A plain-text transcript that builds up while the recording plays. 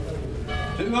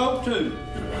202.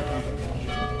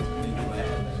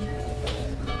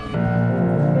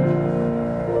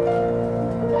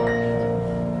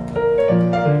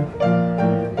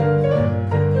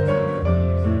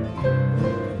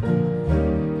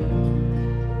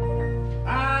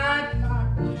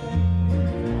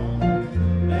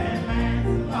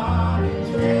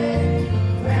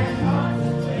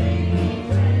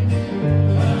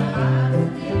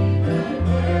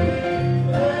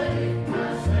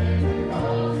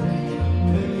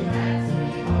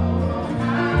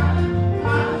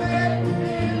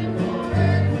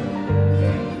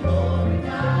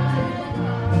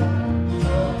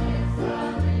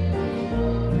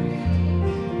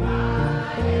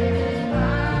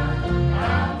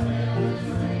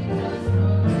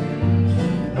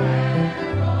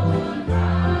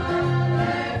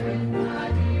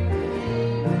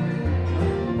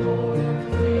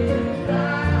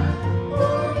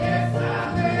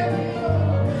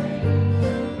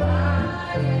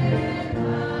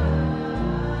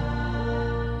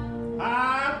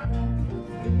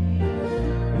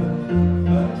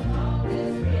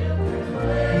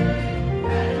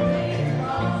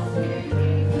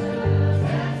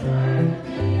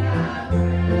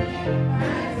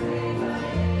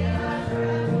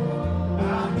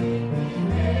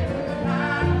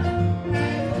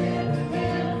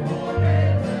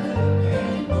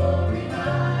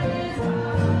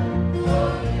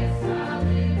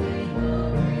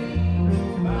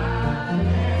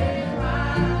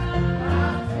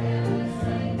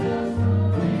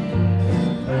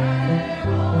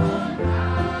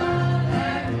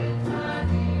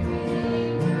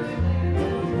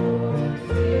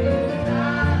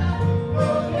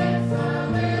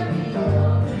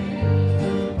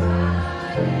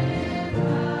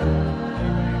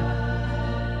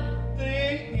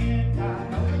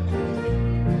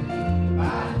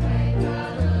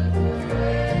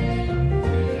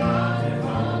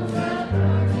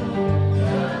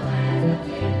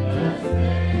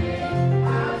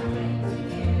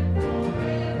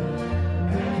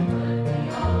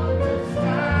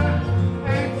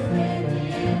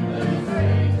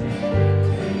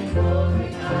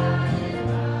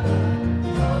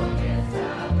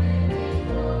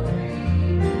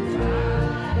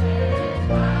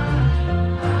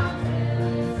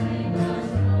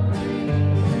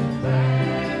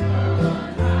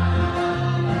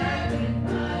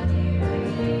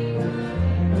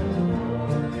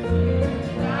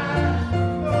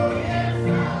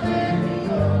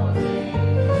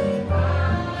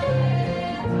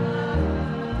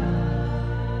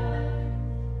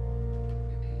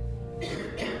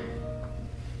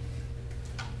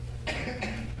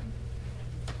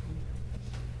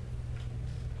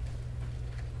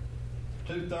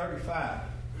 $235.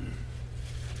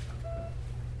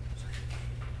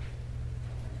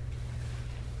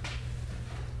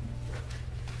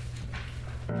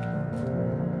 Thank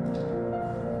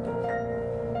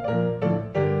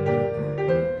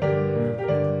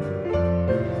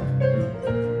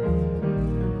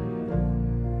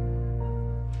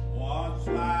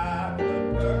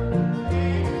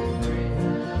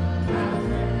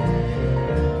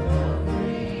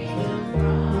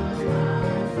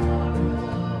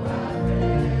you.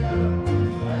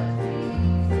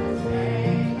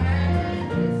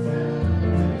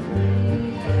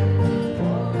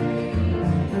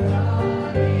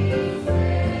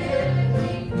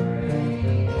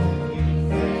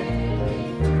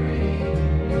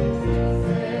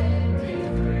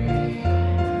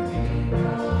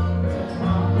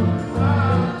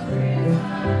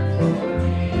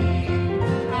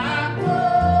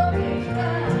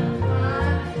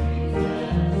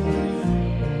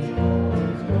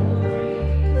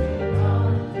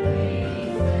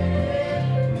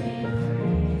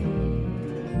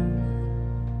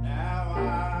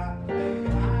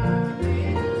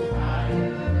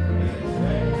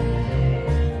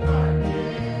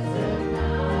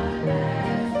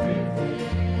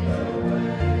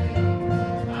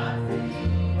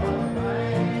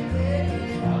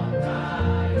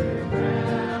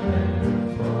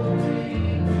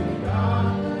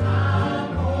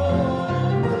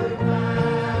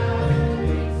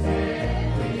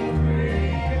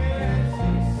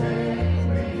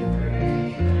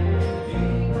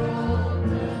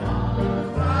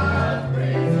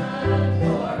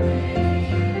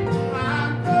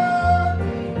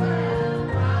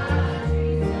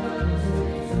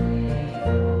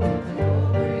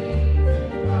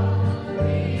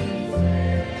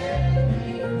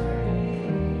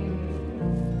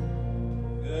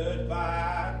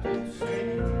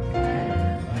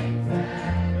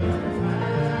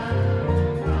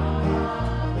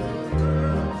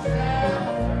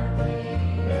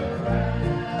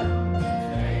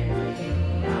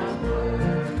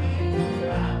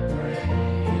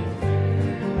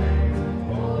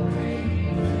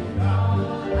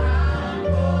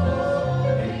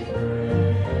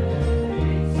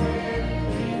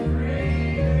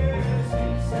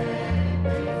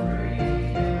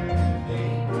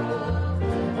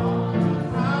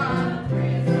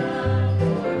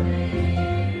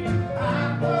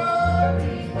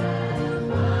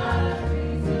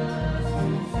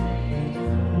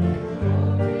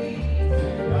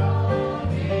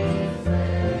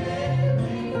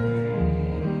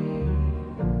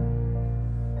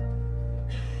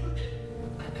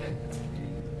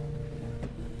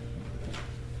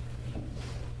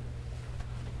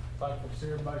 Thankful to see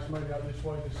everybody's made it out this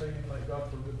way this evening. Thank God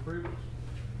for a good privilege.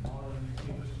 Honor and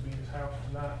give us to be in his house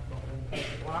tonight. Don't want to take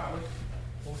it lightly.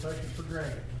 Don't take it for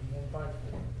granted. We want to thank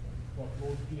him for what the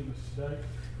Lord gives us today.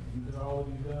 And all that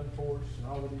he's done for us and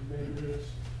all that he's been with us.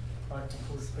 Thankful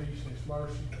for his peace and his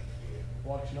mercy.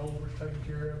 Watching over us, taking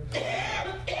care of us.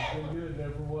 He's been good in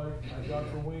every way. Thank God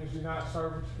for Wednesday night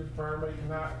service. Good prayer meeting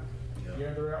tonight.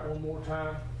 Gather out one more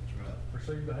time.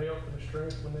 Receive the help and the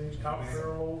strength we need. Talk to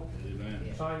our Lord.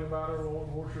 Amen. Sing about our Lord.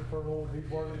 Worship our Lord.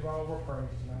 He's worthy of all of our praise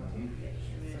tonight.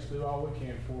 Let's do all we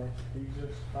can for him. He's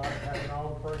just having all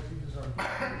the praise he deserves.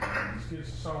 Let's get us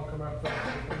a song come out first.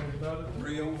 Another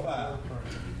 305.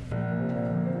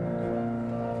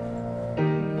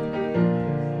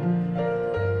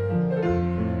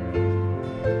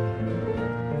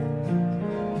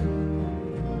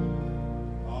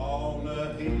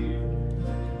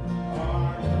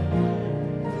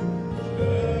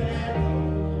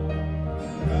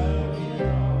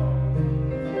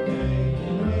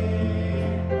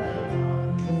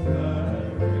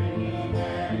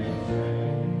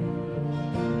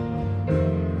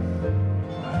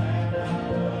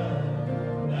 I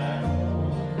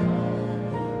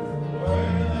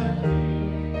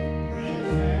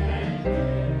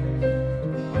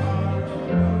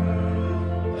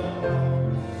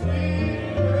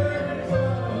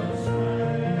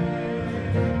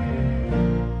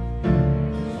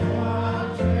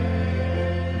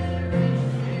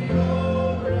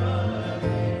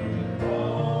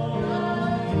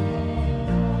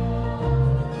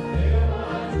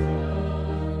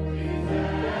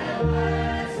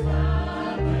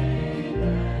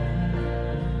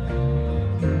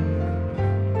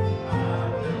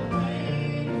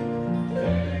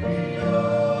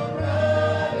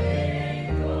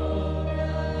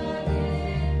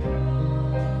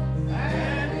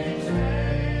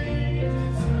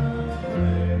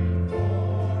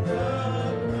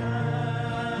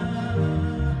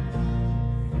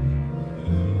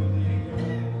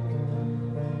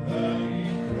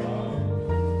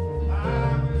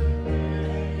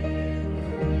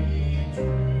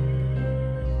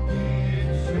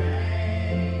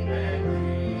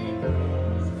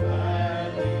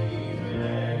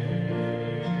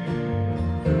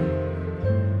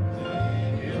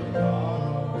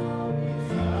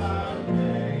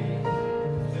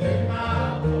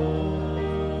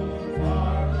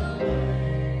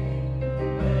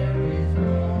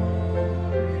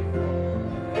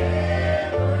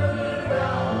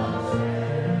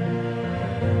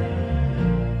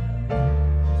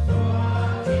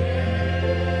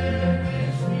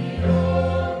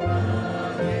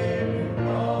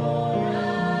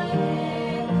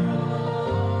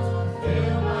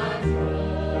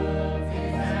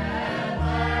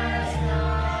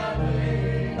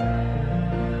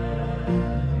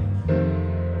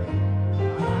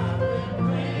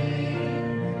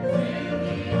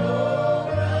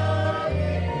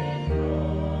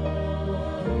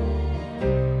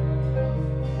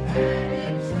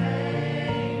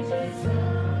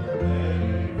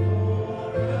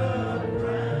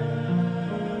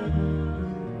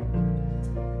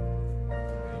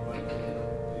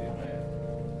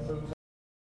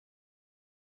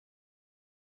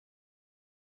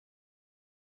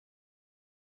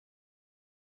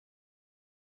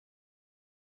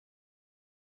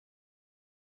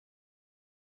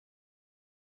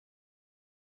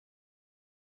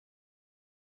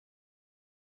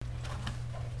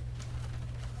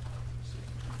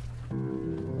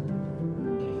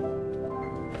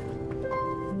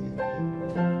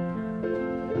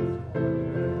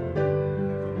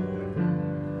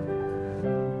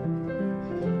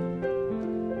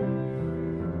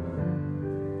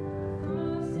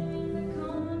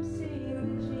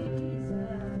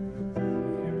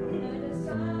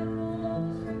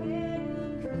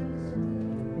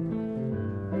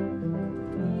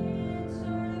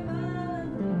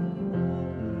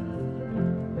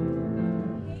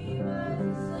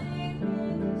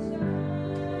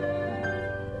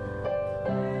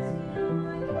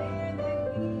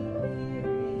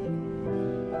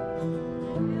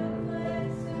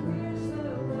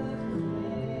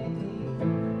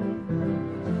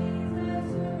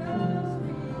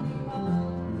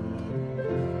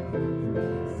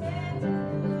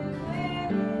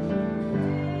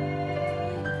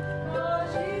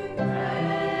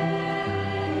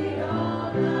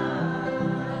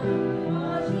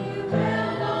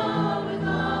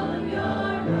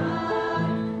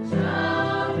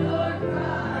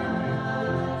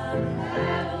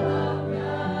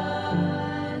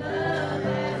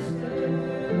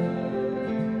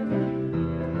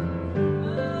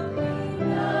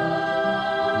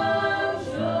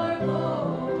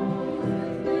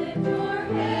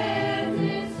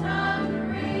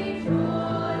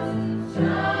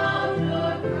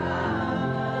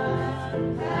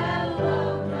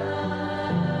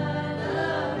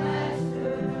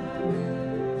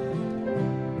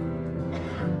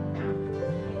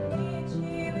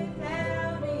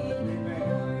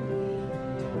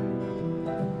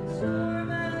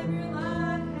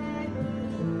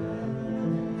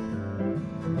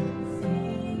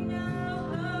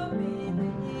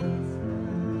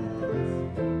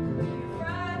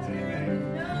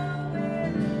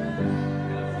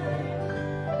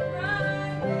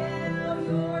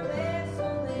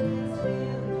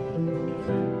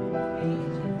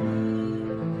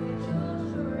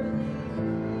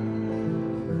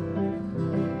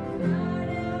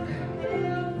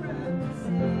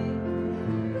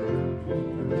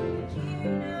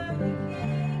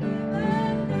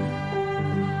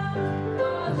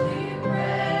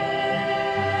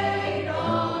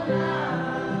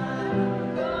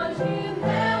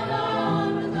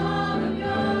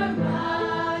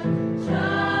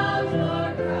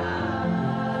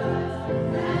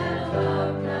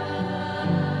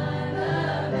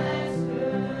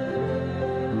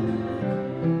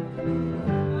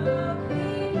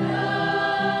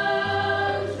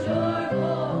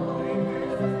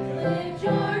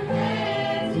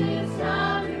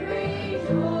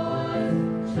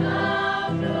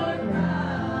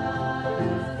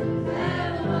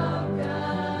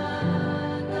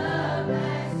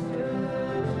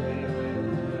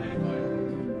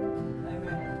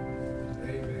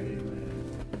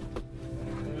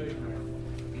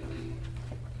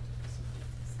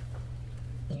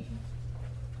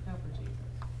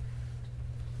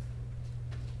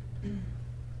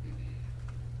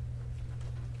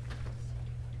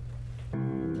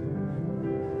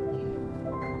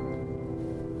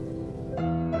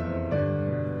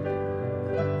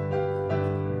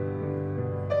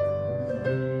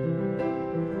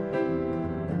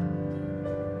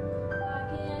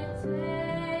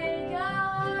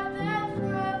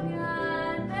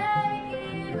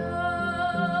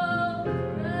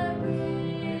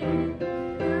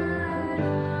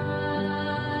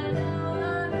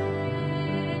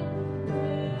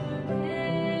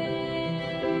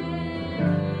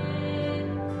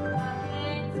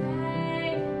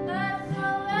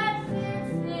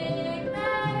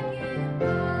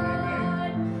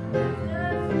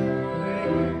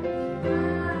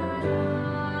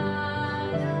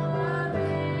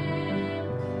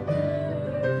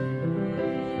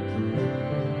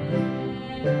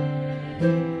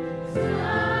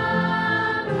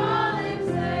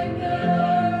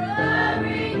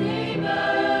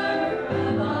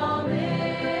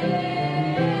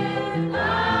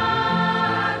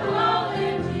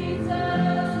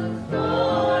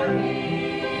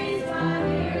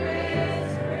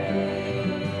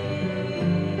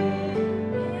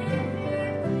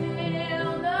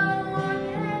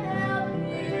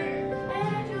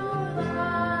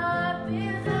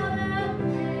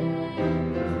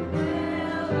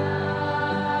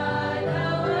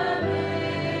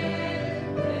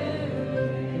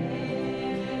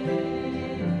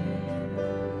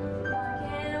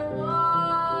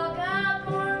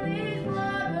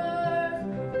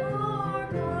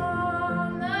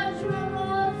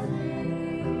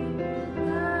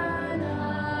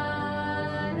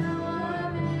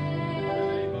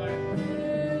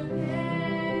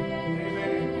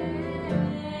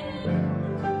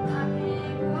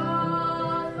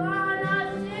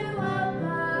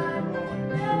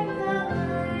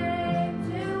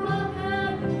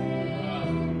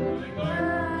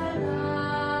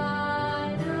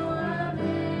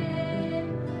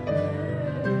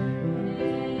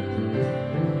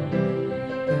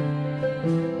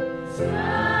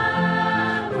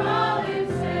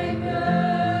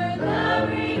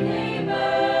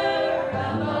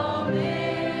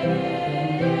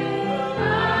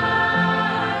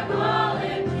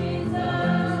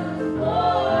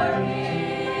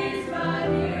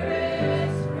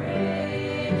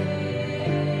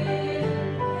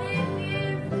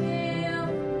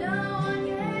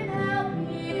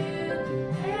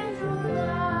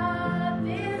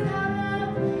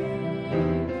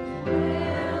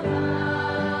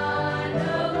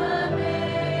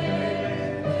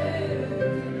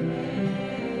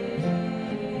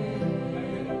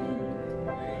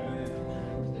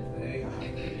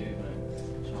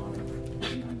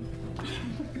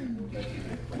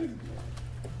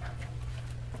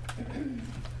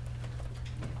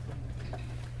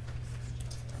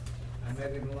I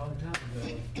met him a long time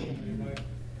ago.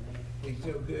 He's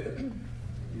so good.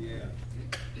 Yeah.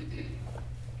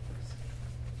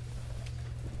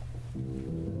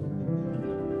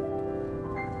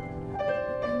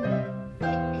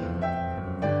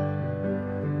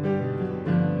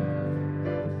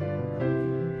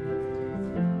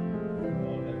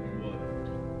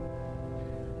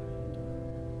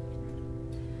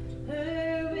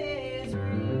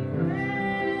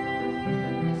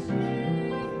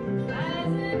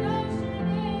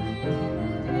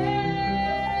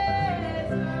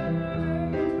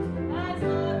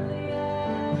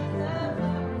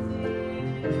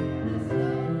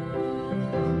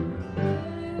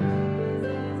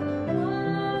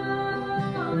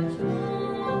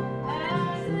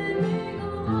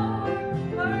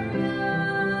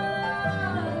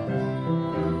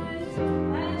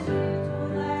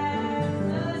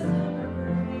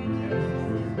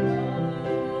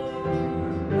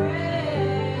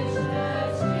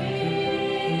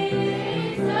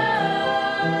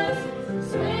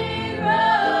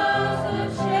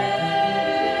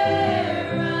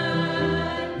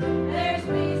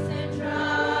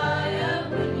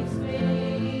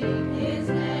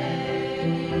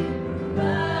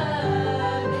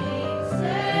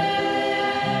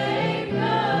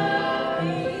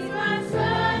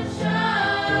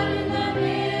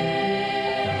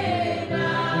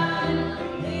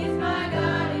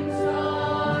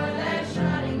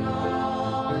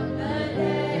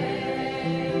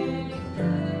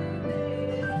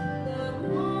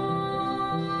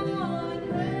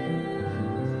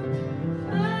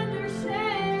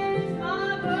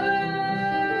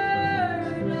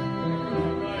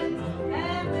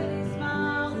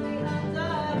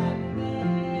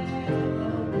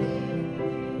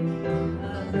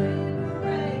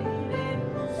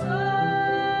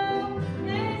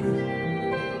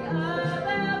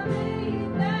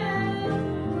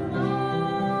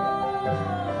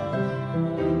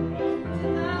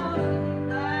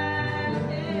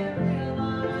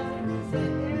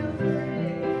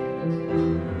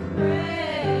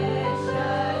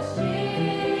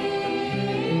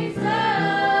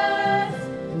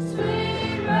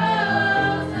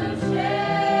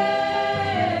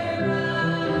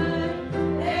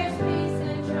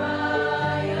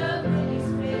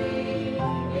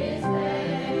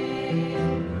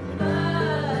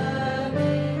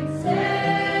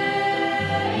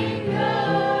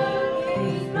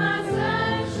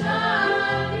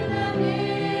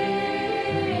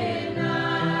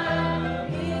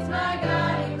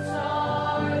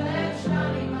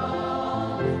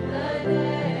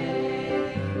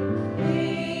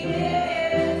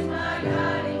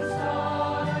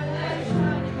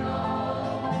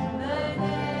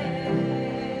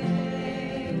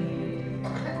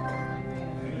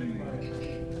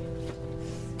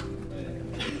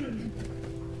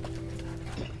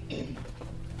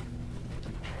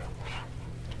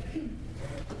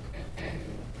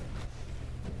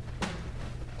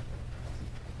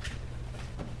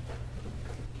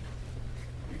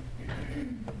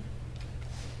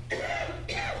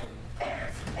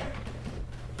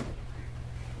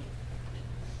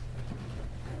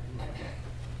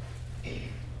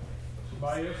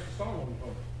 Somebody else's song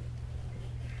on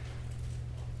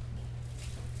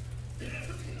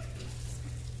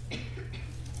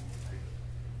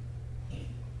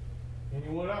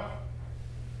Anyone else?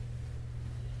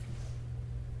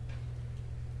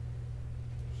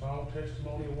 Song,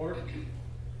 testimony, or word?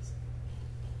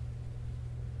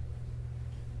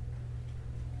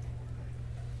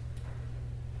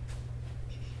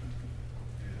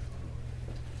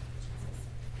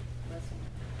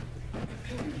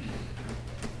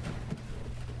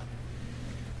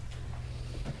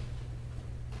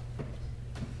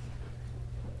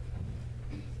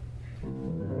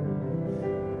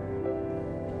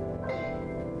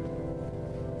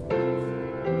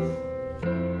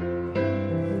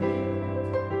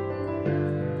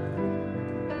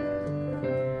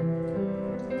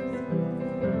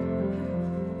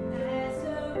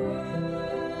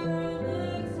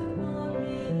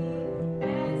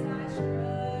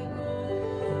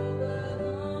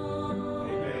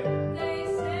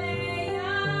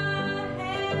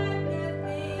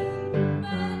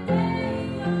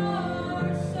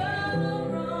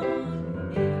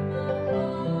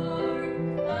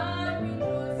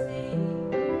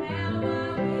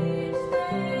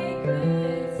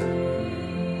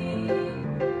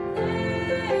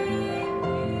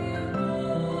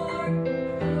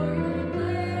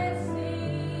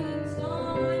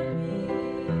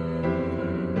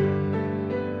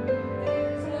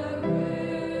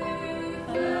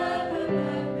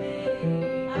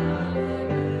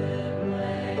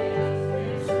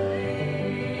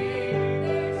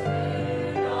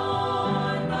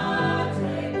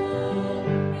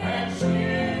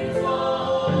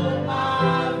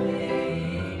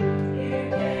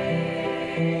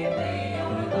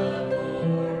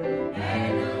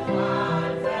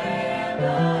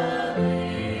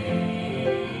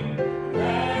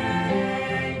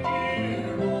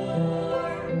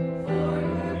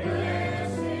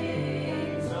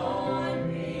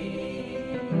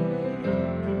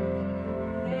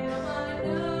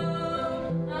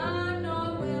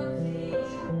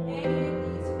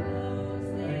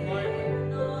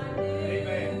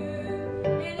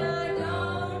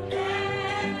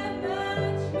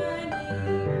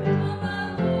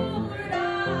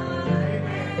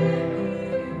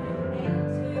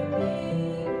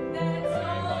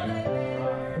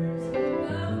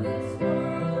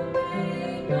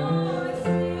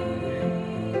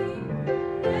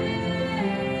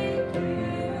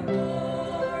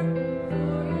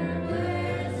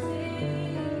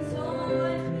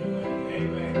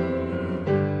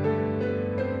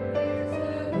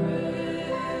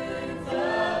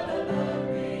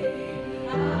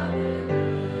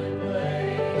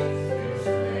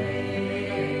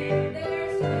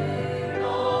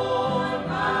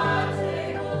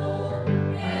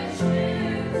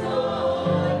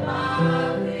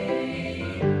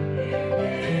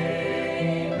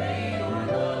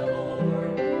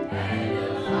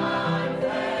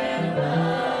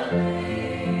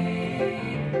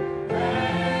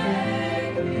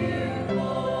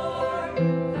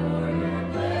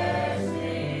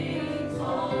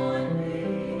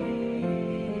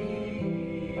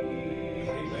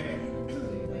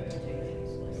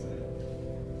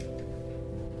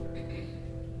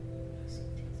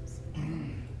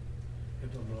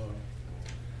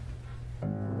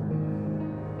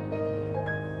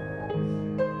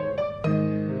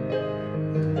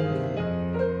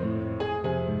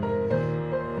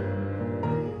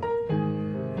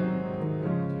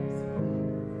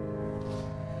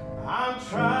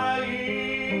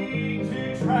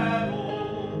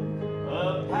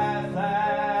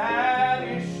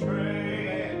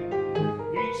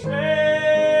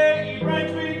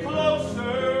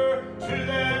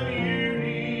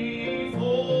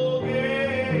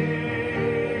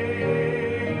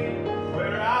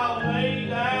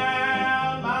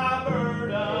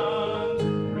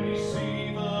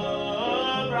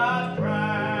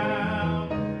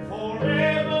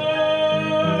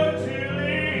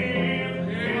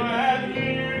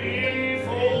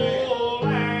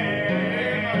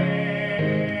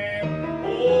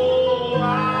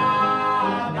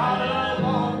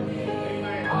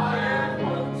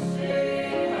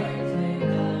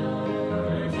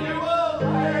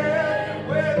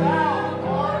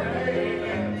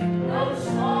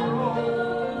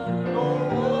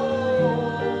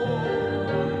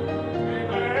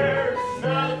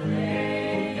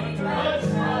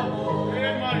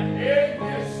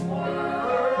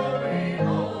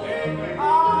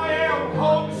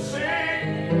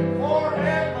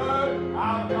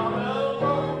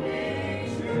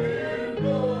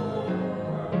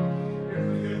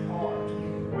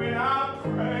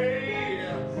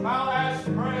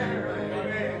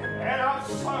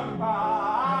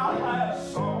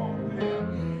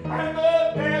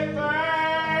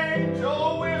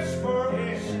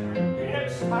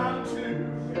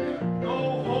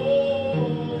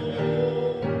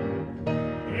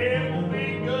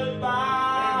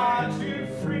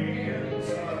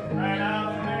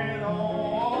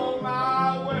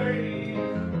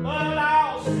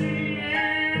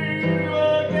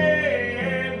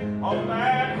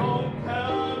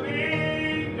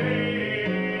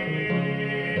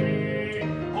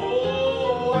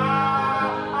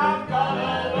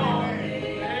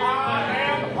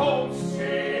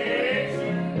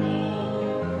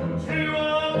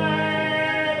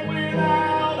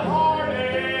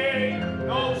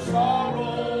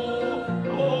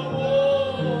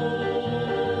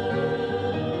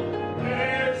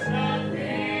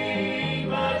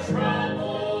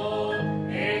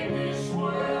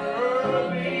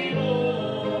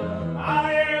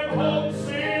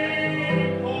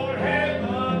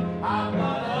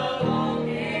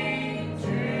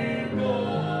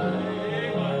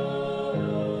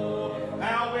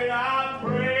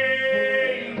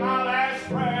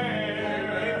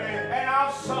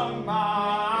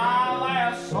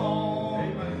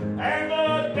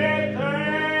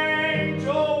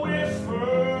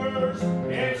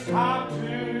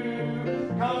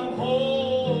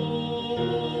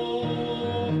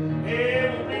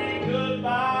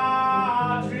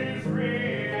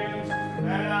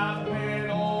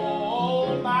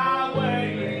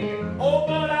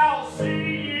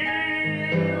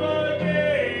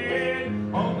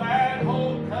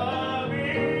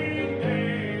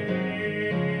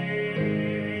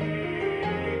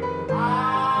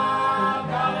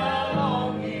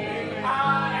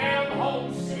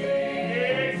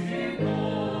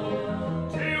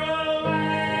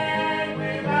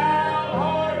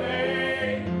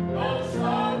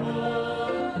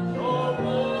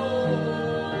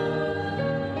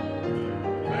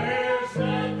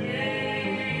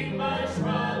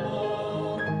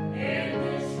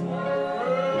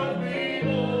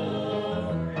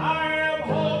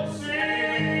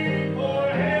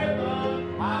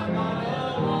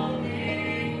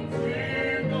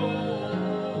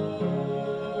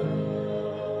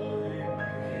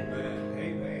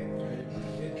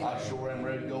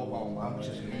 I'm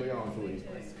just gonna be honest with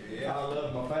you. I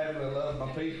love my family, I love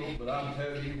my people, but I'm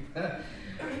telling you,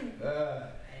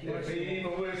 if he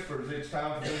even whispers, it's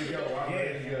time for me to go. I'm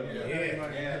ready to go.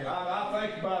 I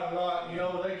think about it a lot. You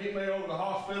know, they get me over to the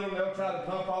hospital and they'll try to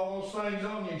pump all those things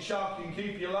on you and shock you and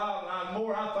keep you alive. And the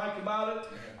more I think about it,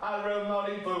 I'd rather not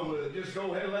even fool with it. Just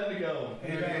go ahead and let me go.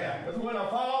 Because when I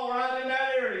fall right in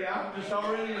that area, I'm just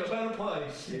already in a better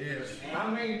place. Yes. I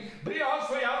mean, be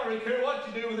honest with you, I don't really care what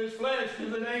you do with this flesh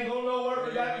because it ain't going nowhere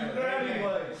but back to the ground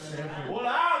anyways. What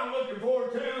I'm looking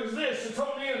forward to is this. It's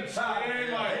on the inside.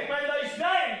 Amen. These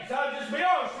days, I'll just be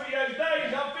honest with you, those days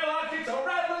I feel like it's a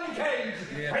rattling cage.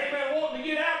 Amen. Wanting to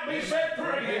get out and be set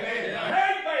free.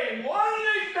 Amen. One of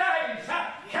these days,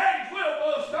 cage will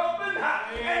bust open.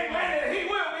 Amen. And he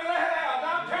will be let out.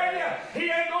 I'm telling you, he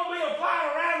ain't going to be a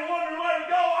flying around wondering where to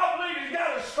go. I believe he's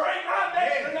got a straight line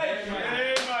destination.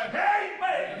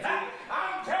 Amen.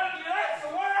 I'm telling you, that's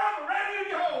the way I'm ready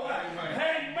to go.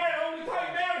 Amen. Only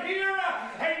thing down here,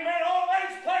 amen, all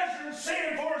these pleasure and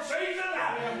sin for a season.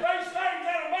 Those things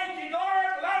that'll make you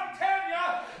glad, but I'm telling you,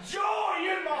 joy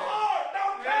in my heart.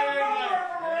 Don't come nowhere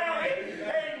from around here.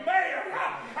 Amen.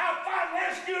 I find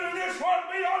less good in this world,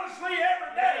 to be honestly,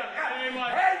 every day.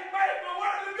 Amen. But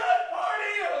where the good part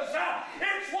is,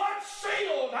 it's what's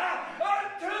sealed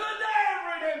unto the day of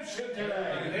redemption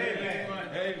today.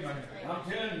 Amen. I'm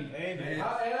telling you. Amen.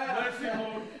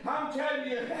 I'm telling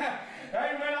you.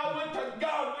 Amen. I went to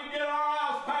God. We get our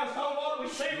eyes past on what we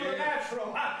see with the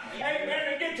natural. Amen.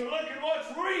 And get to look at what's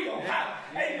real.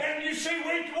 Amen. You see,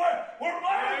 we're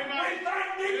blind. We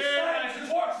think these things is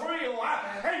what's real.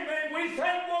 Amen. We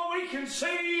think what we can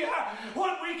see,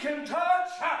 what we can touch.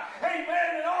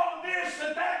 Amen. And all of this,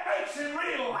 that makes it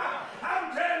real.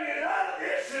 I'm telling you, none of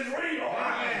this is real.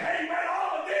 Amen.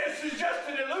 All of this is just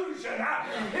an illusion.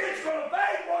 It's going to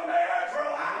fade one day after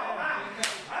a while.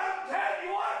 I'm telling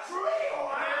you what's real.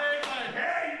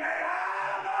 Amen.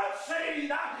 I'm not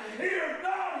seen. Ears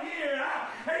not hear.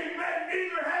 Amen.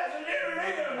 Neither has it entered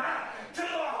in to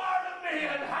the heart of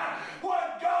men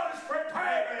what God has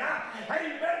prepared.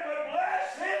 Amen. But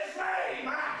bless His name.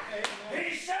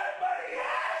 He said, but He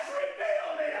has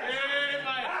revealed it.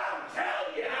 I'm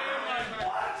telling you,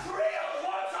 what's real is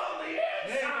what's on the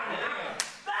inside.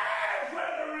 There's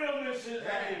where the realness is.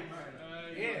 That's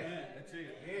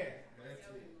it.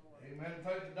 Amen.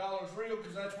 Think the dollar's real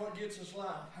because that's what gets us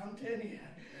life. I'm telling you.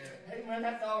 Amen.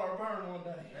 That dollar will burn one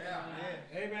day.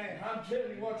 Amen. I'm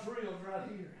telling you what's real is right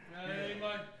here.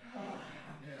 Amen.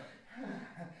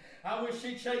 I wish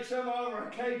he'd shake some out of our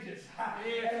cages.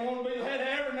 And want to be let out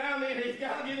every now and then. He's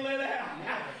got to get let out.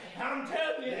 I'm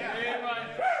telling you.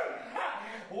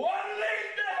 One of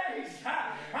these days,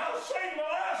 I'll sing my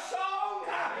last song.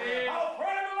 I'll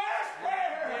pray my last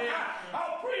prayer.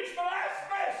 I'll preach my last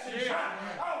message.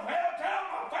 I'll tell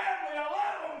my family I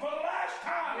love them for the last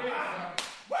time.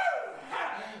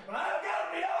 But I've got to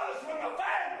be honest with my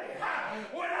family.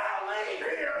 When I leave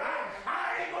here,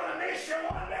 I ain't going to miss you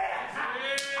one bit.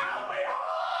 I'll be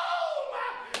home.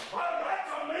 Well,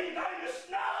 that's a mean thing to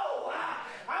know.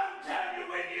 I'm telling you,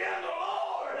 when you're in the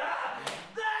Lord,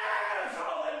 that's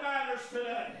all that matters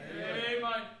today.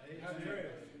 Amen.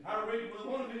 I read with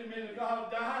one of the men of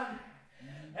God died,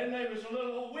 and there was a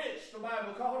little old witch, the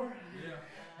Bible called her.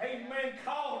 Amen.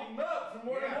 Called him up from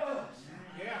where he was.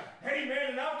 Amen.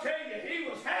 And I'll tell you, he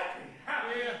was happy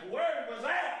where he was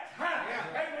at.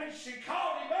 And when she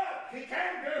called him up, he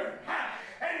came to her.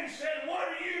 And he said, what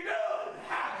are you doing?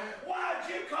 Why'd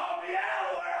you call me out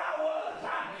of where I was?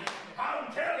 I'm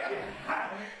telling you,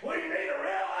 we need to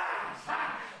realize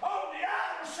on the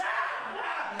other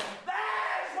side,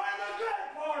 that's where the good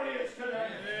part is today.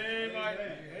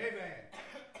 Amen.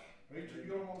 Preacher,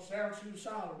 you almost sound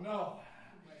suicidal. No.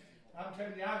 I'm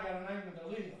telling you, I got a name to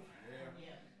live.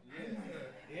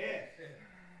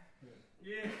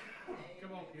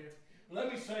 Come on, kid. Let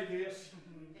me say this.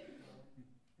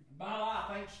 My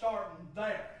life ain't starting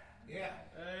there.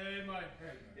 Amen.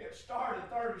 It started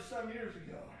 30-some years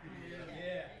ago.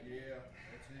 That's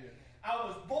it. I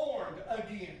was born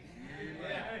again.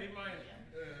 Amen.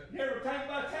 You ever think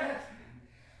about that?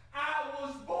 I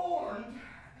was born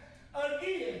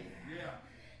again.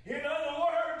 In other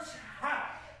words, I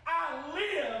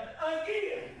lived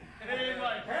again.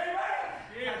 Amen.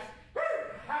 Yes.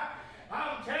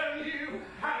 I'm telling you,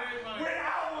 when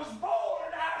I was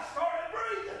born, I started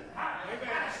breathing. I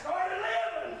started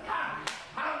living.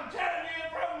 I'm telling you,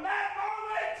 from that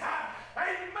moment,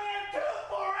 amen, to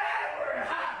forever,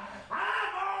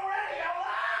 I'm already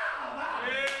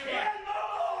alive in the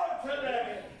Lord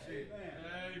today. Amen.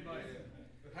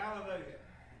 Hallelujah.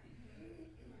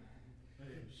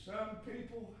 Some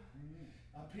people,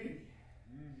 a pity.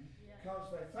 Because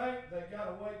they think they got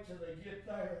to wait till they get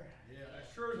there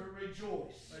That's true. to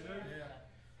rejoice. They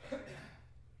do.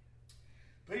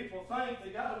 People think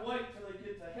they got to wait till they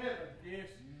get to heaven Yes.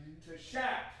 to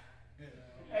shout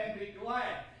and be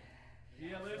glad.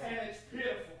 Yeah, listen. And it's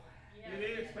pitiful. It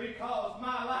is. Because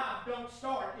my life don't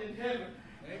start in heaven.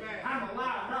 Amen. I'm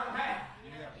alive right now.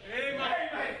 Amen.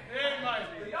 Amen.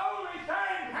 The only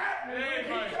thing happening when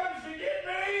Amen. he comes to get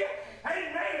me,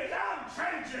 amen, is I'm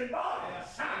changing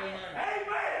bodies.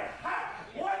 Amen.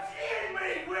 What's in me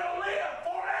will live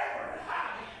forever.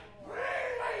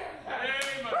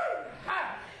 Amen.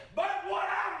 But what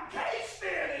I'm cased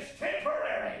in is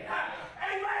temporary.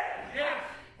 Amen. Yes.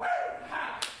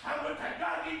 I would thank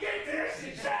God you get this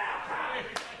and shout.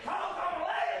 Because I'm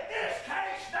laying this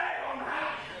case down.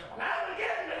 And I'm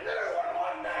getting a new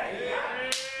one day.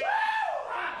 Woo!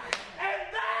 And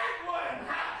that one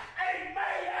ain't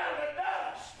made out of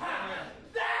dust.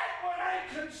 That one ain't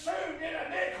consumed in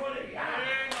iniquity.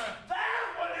 That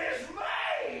one is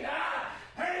made,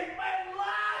 amen,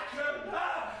 like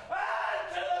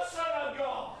unto the Son of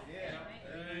God.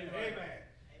 Amen.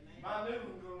 My new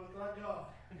one gonna look like God.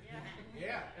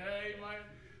 Yeah. Amen.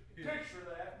 Picture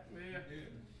that. Yeah.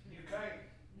 You can't.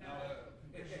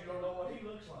 If you don't know what he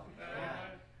looks like.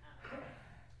 Amen.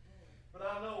 But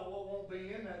I know what won't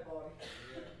be in that body.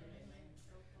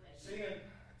 Sin.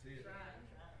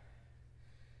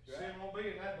 Sin won't be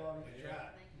in that body. That's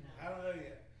right.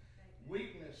 Hallelujah.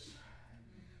 Weakness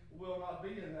will not be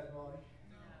in that body.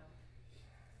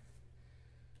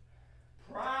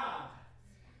 Pride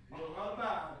will not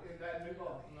abide in that new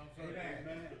body.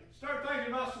 Amen. Start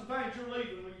thinking about some things you're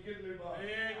leaving when you get a new body.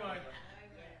 Amen.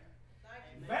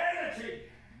 Vanity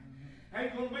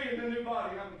ain't going to be in the new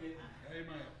body I'm getting.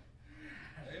 Amen.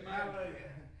 Amen.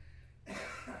 Hallelujah.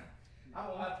 I'm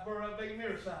going to have to burn up big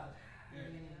mirror side.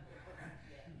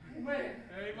 Amen.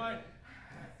 Amen.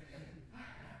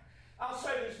 I'll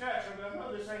say this naturally, but I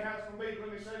know this ain't how it's going to be.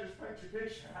 Let me say this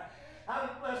picture. I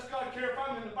don't bless God care if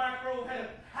I'm in the back row of heaven.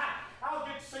 I'll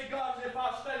get to see God as if I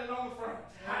was standing on the front.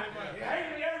 Amen.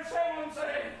 You ever say one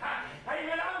say,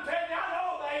 amen, I'm telling you, I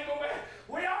know they ain't going to be.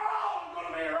 We are all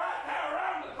going to be right now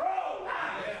around the throne.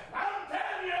 I'm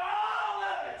telling you, all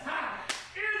of it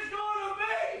is going to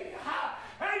be,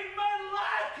 amen,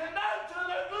 likened unto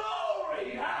the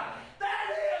glory. That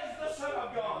is the Son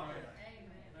of God.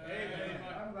 Amen.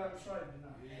 I'm glad I'm saved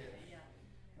tonight.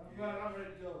 I'm glad I'm ready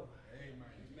to go.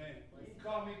 Amen. You can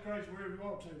call me crazy wherever you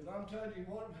want to, but I'm telling you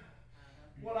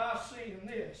what I see in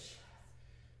this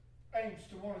aims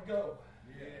to want to go.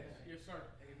 Yes. Yes, sir.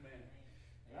 Amen.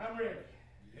 And I'm ready.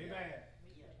 Amen.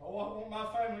 Oh, I want my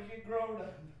family to get grown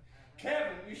up.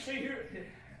 Kevin, you see here,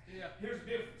 Yeah. here's the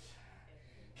difference.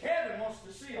 Kevin wants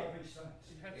to see all these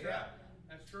things. That's Yeah. right.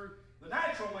 That's true. The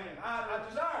natural man, I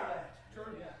desire that.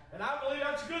 True. And I believe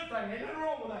that's a good thing. Ain't nothing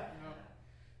wrong with that.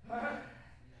 No.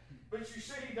 But you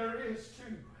see, there is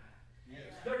two. Yes.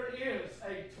 There is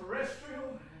a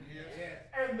terrestrial Yes. Yes.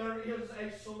 and there is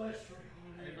a celestial.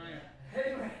 Amen.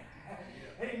 Amen.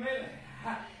 Amen.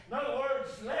 In other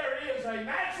words, there is a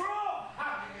natural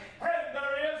and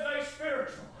there is a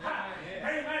spiritual.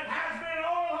 Amen. Has been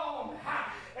all along.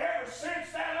 Ever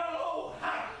since that little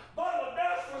bundle of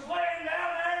dust was laying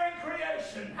down there in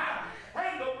creation.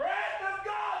 And the breath of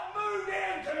God moved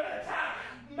into it.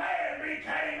 Man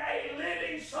became a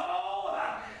living soul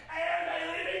and a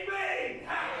living being.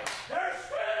 There's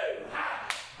two.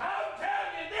 I'm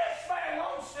telling you, this man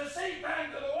wants to see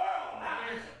things of the world.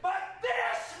 But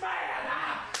this man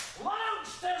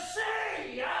longs to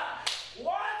see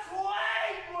what's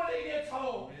waiting when he gets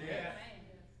home. Yes.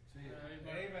 Amen.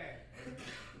 Amen.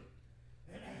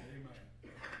 Amen.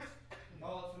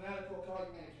 Call it fanatical, call it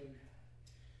want to.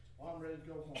 Well, I'm ready to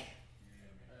go home.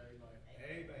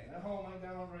 Amen. That home ain't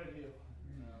down on Red Hill.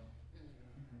 No.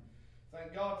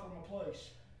 Thank God for my place.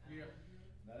 Yeah.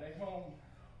 That ain't home.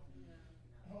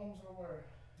 Home's somewhere.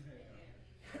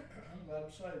 I'm glad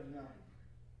I'm saved tonight.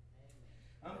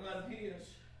 I'm glad I'm his.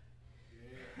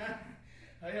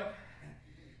 Hell,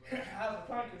 I was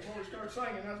thinking before we started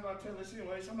singing, I was about to tell this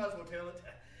anyway, somebody's going to tell it.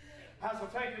 I was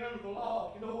thinking under the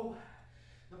law, you know,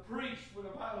 the priest, when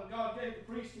God gave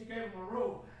the priest, he gave him a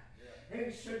robe. And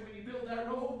he said, when you build that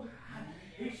robe,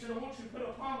 he said, I want you to put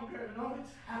a pomegranate on it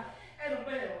and a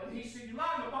bell. And he said, you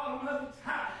line the bottom of it,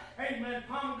 amen,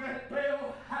 pomegranate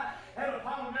bell and a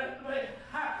pomegranate bell.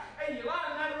 And you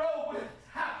line that robe with it.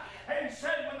 And he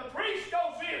said, when the priest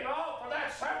goes in to offer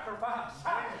that sacrifice,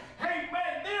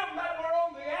 amen, them that were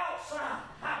on the outside,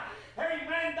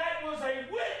 amen, that was a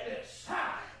witness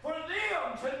for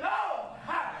them to know,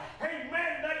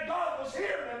 amen, that God was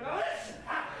hearing them. Now listen,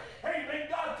 amen,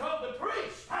 God told the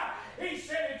priest, he said,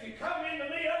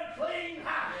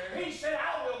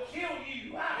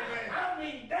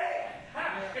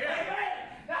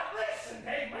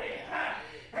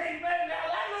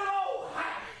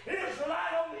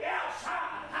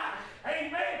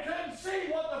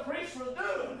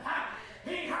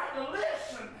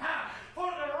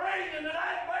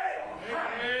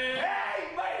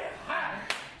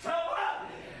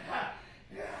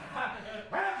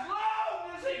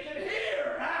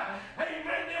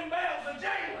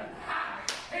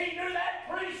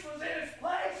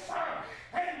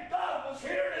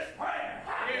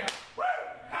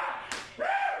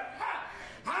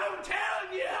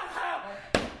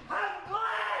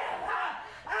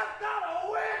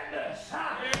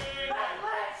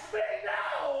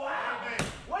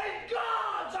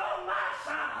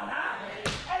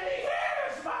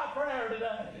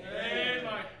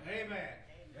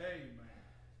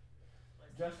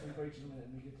 Justin preaching a minute.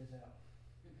 Let me get this out.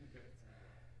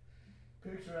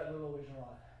 Picture that little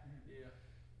Israelite Yeah.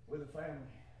 with a family.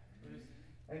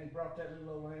 And he brought that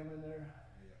little old lamb in there,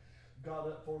 got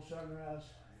up before sunrise,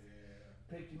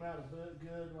 picked him out a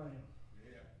good lamb.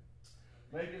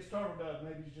 Maybe it's starved,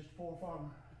 maybe he's just a poor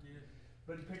farmer. Yeah.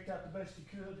 But he picked out the best he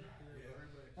could,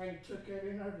 Yeah. and he took that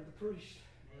in there to the priest.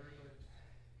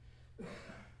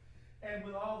 And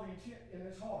with all the intent in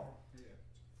his heart,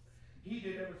 he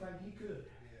did everything he could.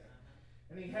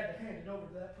 And he had to hand it over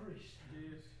to that priest.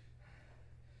 Yes.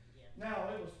 Now,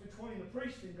 it was between the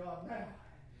priest and God now.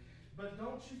 But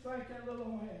don't you think that little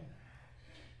man,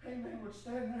 amen, would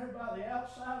stand there by the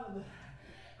outside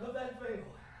of that veil,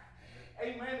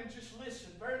 amen, and just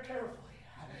listen very carefully.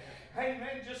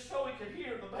 Amen, just so he could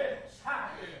hear the bells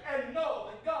and know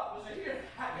that God was here.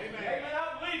 Amen.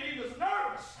 I believe he was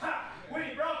nervous when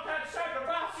he brought that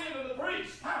sacrifice into the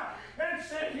priest and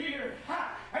said, here,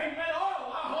 amen,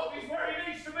 oh, I hope he's where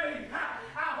he needs to be.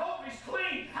 I hope he's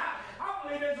clean. I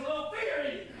believe there's a little fear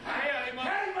in him. Amen.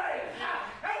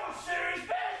 That was serious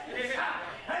business.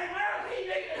 Amen.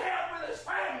 He needed help with his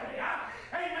family.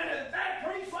 Amen. If that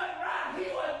priest wasn't right,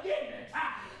 he wasn't getting it.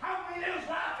 I mean, it was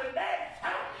life and death.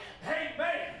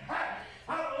 Amen.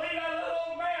 I believe that little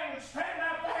old man would stand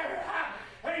out there.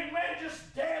 Amen.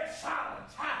 Just dead silent.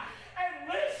 And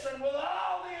listen with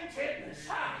all the intentness.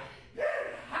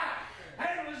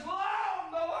 And as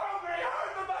long, the longer he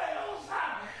heard the bells,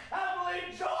 I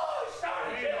believe joy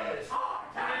started filling his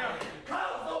heart.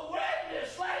 Because the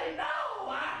witness let him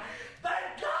know that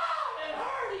God had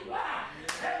heard him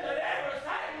and that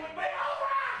everything would be all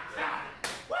right.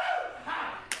 Woo!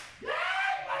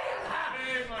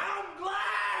 Amen. I'm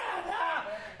glad.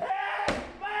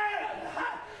 Amen.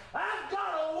 I've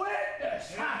got a witness.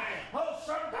 Oh,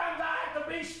 sometimes I have to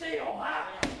be still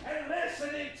and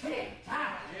listen intent.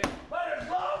 But as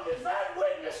long as that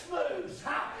witness moves,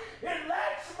 it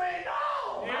lets me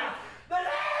know that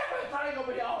everything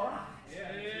will be all right.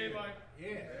 Amen.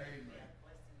 Amen.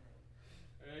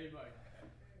 Amen.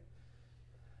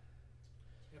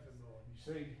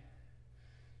 You see,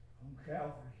 on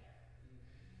Calvary,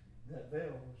 that veil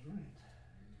was rent.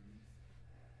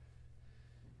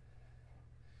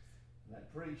 And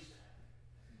that priest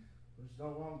was no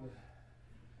longer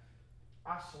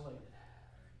isolated.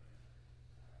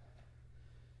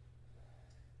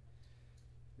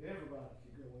 Everybody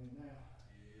could go in now.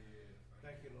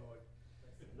 Thank you, Lord.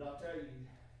 But I'll tell you,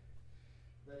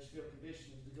 there's still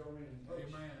conditions to go in and push.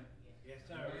 Amen. Yes,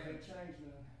 It sir. can't change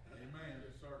none. Amen.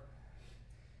 Yes, sir.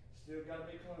 Still got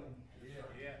to be clean.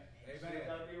 Yeah. Still Amen.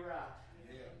 got to be right.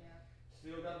 Yeah.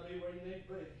 Still got to be where you need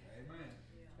to be. Amen.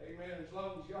 Amen. As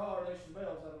long as you are, there's some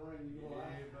bells that'll ring you go out.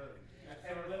 buddy.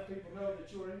 And let people know that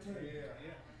you're in tune. Yeah.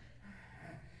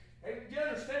 And do you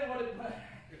understand what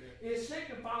it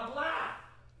signified? Life.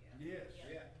 Yes.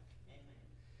 Yeah.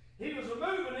 He was a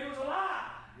moving, he was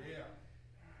alive. Yeah.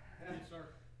 Yes, sir.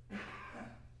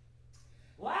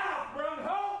 Life brought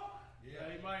hope. Yeah.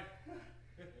 Amen.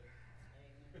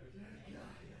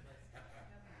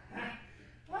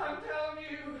 I'm telling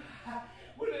you,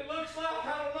 when it looks like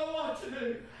I don't know what to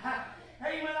do,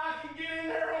 amen, I can get in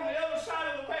there on the other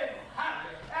side of the veil.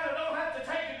 And I don't have to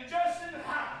take it to Justin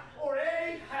or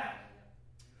Eddie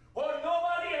or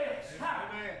nobody else.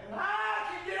 Amen. I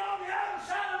can get on the other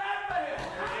side of that veil.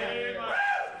 Amen.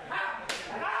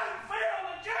 And I can feel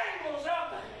the jingles of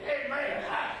the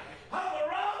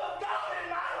love of God in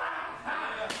my life.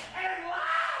 And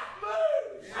life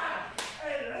moves.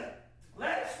 And it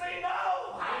lets me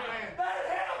know that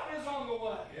help is on the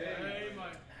way.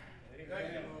 Amen.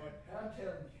 Thank you, Lord. I'm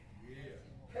telling you.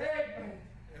 Yeah. Amen.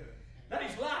 That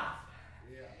is life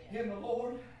Yeah. in the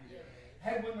Lord.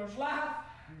 And when there's life,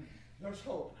 there's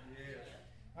hope. Yes.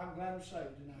 I'm glad I'm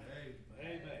saved tonight.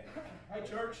 Amen. Hey,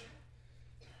 church.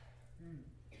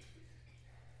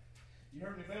 You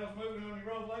heard any bells moving on your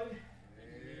road lately?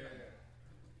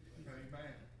 Yeah.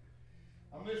 Amen.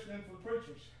 I'm listening for the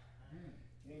preachers.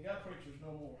 You ain't got preachers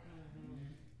no more.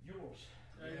 Yours.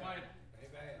 Amen. Amen.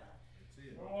 That's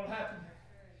it. You know what happened?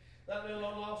 That little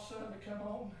old lost son that come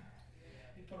home,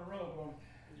 he put a robe on him.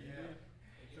 Yeah.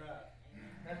 That's right.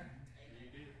 You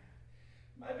did.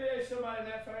 Maybe there's somebody in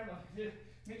that family.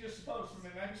 Me just suppose for me.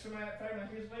 Maybe somebody in that family,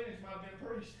 his lineage might have been a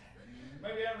priest.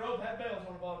 Maybe that robe had bells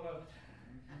on the bottom of it.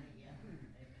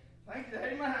 Thank you.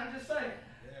 Amen. I'm just saying.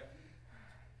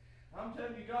 Yeah. I'm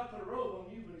telling you, God put a robe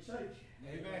on you when He saved you.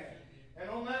 Amen. And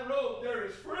on that robe there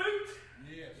is fruit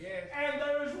Yes. Yes. and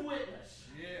there is witness.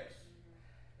 Yes.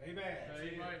 Amen.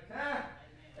 Amen. Huh?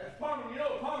 That's pomegranate. You know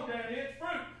what pomegranate is?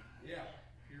 Fruit. Yeah.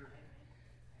 Here.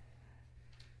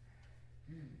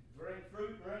 There ain't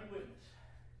fruit, there ain't witness.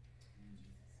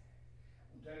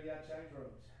 I'm telling you, I changed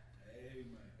roads.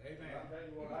 Amen. I'm Amen. telling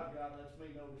you what I've got lets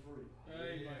me know it's free.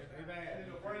 Amen. And Amen.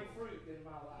 it'll bring fruit in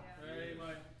my life.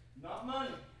 Amen. Not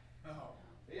money. No.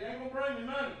 It ain't gonna bring me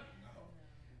money. No.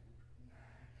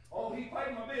 Oh, he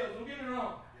paid my bills. Don't get me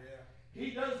wrong. Yeah.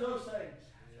 He does those things.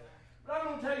 Yeah. But I'm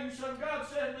gonna tell you something. God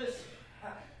said this.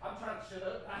 I'm trying to shut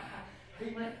up.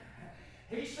 Amen.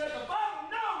 He said the Father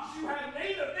knows you have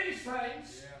need of these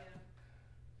things. Yeah.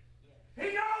 He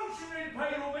knows you need to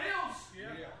pay your bills.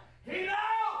 Yeah. He knows.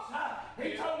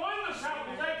 He told one of the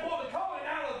disciples, they pulled the coin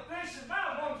out of the fish's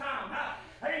mouth one time.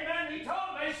 Amen. He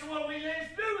told them, they said, well, we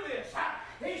didn't do this.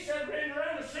 He said, render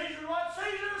unto Caesar what's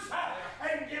Caesar's,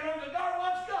 and give unto God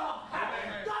what's God.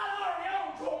 Amen. God already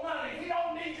owns your money. He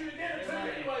don't need you to get it to him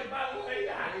anyway, by the way.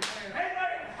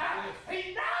 Amen.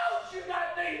 He knows you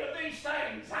got need of these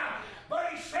things.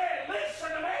 But he said, listen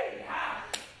to me.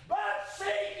 But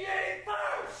seek ye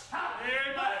first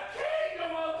the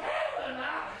kingdom of heaven,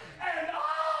 and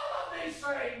all of these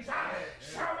things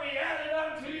shall be added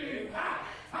unto you.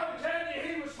 I'm telling you,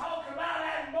 he was talking about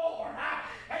adding more,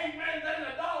 amen, than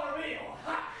the dollar bill.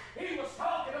 He was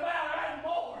talking about adding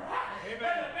more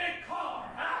than a big car.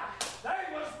 There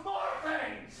was more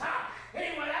things he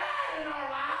would add in our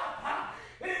life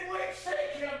if we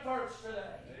seek him first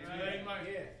today. Amen.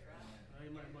 Yes.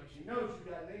 Amen. He knows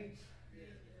you got needs.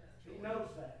 Yeah. He knows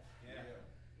that. Yeah.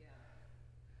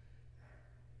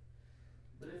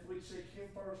 But if we seek him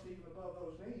first, even above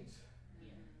those needs,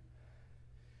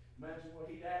 imagine what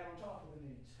he'd add on top of the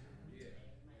needs. Yeah.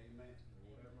 Amen.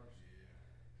 Lord have mercy.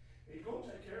 He's going to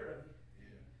take care of you.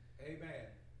 Yeah. Amen.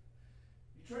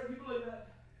 You believe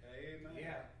that? Amen.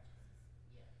 Yeah.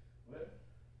 Well,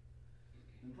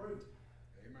 then prove it.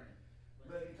 Amen.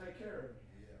 Let him take care of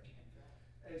you.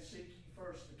 Yeah. And seek ye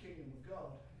first the kingdom of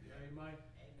God. Amen.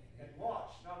 And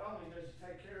watch, not only does he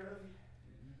take care of you,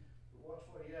 but watch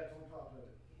what he adds on top of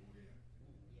it. Oh,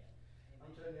 yeah.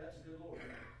 I'm telling you, that's a good Lord.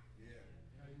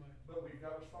 Yeah. Amen. But we've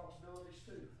got responsibilities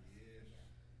too. Yes.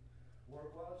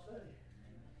 Work while it's day.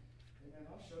 Amen.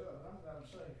 I'll shut up. I'm glad I'm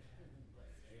saved.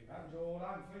 I'm enjoying what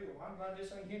I feel. I'm glad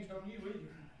this ain't hinged on you either.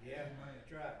 Yeah.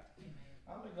 That's right.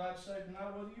 I'm glad saved no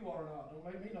matter whether you are or not. Don't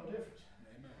make me no difference.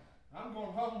 Amen. I'm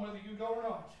going home whether you go or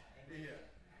not. Yeah.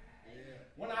 Yeah.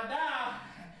 When I die,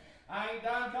 I ain't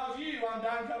dying because of you. I'm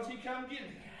dying because he come get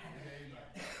me.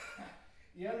 Amen.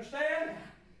 You understand?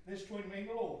 This is between me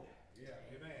and the Lord. Yeah.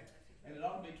 Amen. And it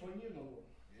ought to be between you and the Lord.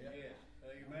 Yeah. Yes.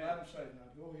 I'm glad I'm saved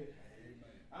now. Go ahead.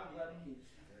 Amen. I'm glad he is.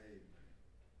 Amen.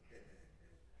 Bless.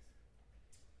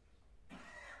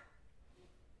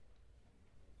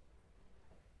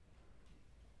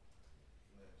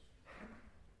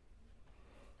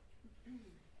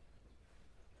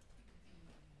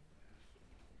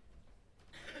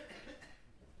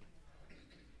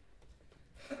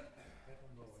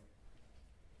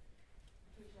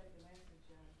 Appreciate the message,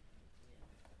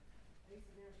 piece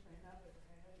of everything I've ever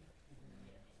had.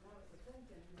 And I was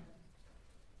thinking,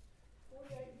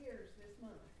 48 years this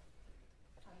month,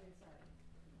 I've been saved.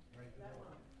 That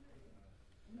long.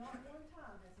 Not one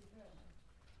time has he failed me.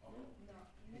 Not one.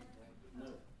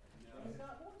 No. He's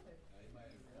not going to. Amen.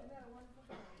 Isn't that a wonderful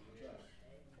thing? Yes.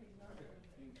 He's not going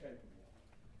to. Incapable.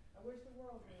 I wish the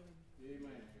world knew him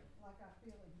Amen. like I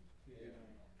feel him.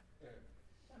 Yeah.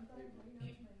 Some things he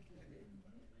knows me.